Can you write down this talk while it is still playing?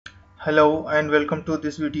Hello and welcome to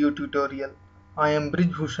this video tutorial. I am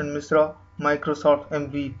Brij Bhushan Misra, Microsoft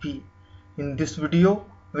MVP. In this video,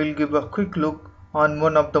 we'll give a quick look on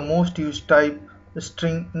one of the most used type,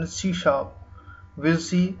 string in C#. We'll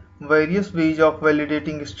see various ways of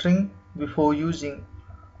validating string before using.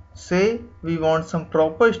 Say we want some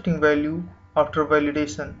proper string value after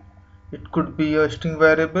validation. It could be a string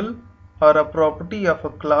variable or a property of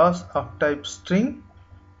a class of type string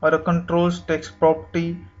or a controls text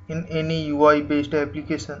property in any UI based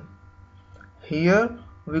application. Here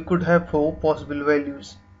we could have four possible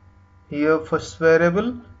values. Here first variable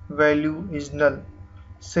value is null.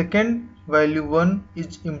 Second value 1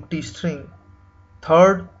 is empty string.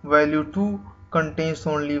 Third value 2 contains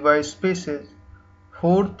only white spaces.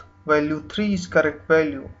 Fourth value 3 is correct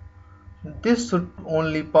value. This should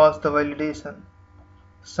only pass the validation.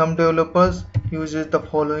 Some developers uses the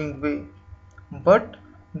following way, but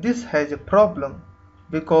this has a problem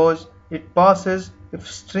because it passes if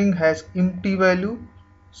string has empty value.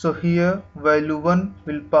 So here value 1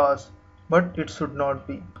 will pass, but it should not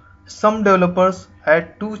be. Some developers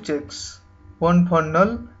add two checks, one for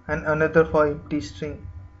null and another for empty string.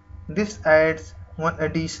 This adds one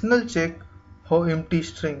additional check for empty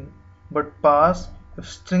string but pass if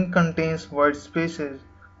string contains white spaces.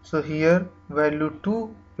 So here value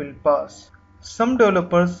 2 will pass. Some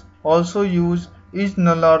developers also use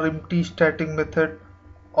isNull static method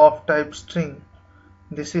of type string.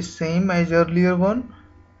 This is same as earlier one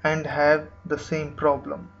and have the same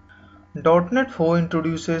problem. .NET 4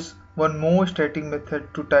 introduces one more static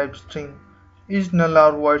method to type string,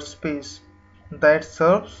 isNull that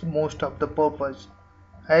serves most of the purpose.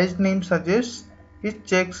 As name suggests, it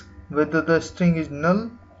checks whether the string is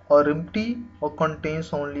null or empty or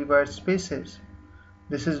contains only white spaces.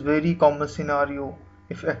 This is very common scenario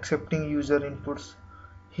if accepting user inputs.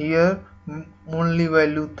 Here only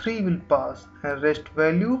value 3 will pass and rest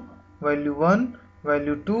value 1,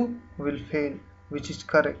 value 2 will fail, which is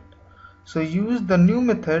correct. So use the new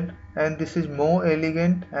method and this is more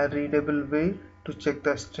elegant and readable way to check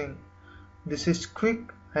the string. This is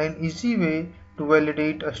quick and easy way to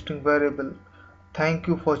validate a string variable. Thank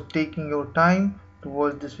you for taking your time to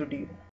watch this video.